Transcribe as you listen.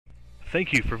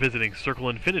Thank you for visiting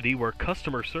Circle Infiniti, where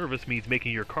customer service means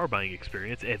making your car buying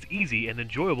experience as easy and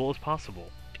enjoyable as possible.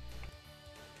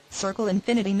 Circle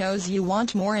Infiniti knows you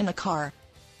want more in a car.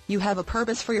 You have a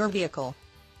purpose for your vehicle.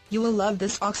 You will love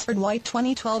this Oxford White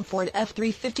 2012 Ford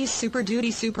F-350 Super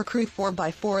Duty Super Crew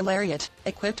 4x4 Lariat,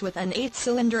 equipped with an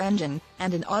 8-cylinder engine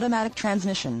and an automatic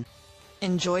transmission.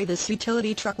 Enjoy this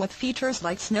utility truck with features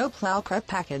like snowplow prep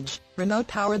package, remote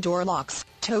power door locks,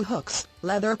 tow hooks,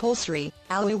 leather upholstery,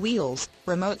 alloy wheels,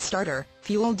 remote starter,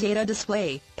 fuel data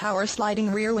display, power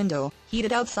sliding rear window,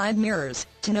 heated outside mirrors,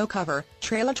 tonneau cover,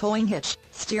 trailer towing hitch,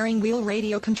 steering wheel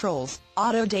radio controls,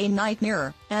 auto day-night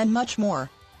mirror, and much more.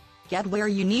 Get where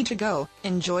you need to go,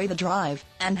 enjoy the drive,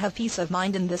 and have peace of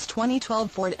mind in this 2012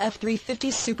 Ford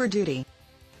F-350 Super Duty.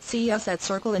 See us at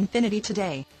Circle Infiniti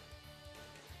today.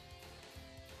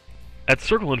 At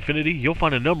Circle Infiniti, you'll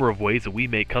find a number of ways that we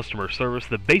make customer service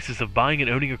the basis of buying and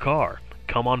owning a car.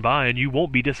 Come on by and you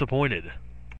won't be disappointed.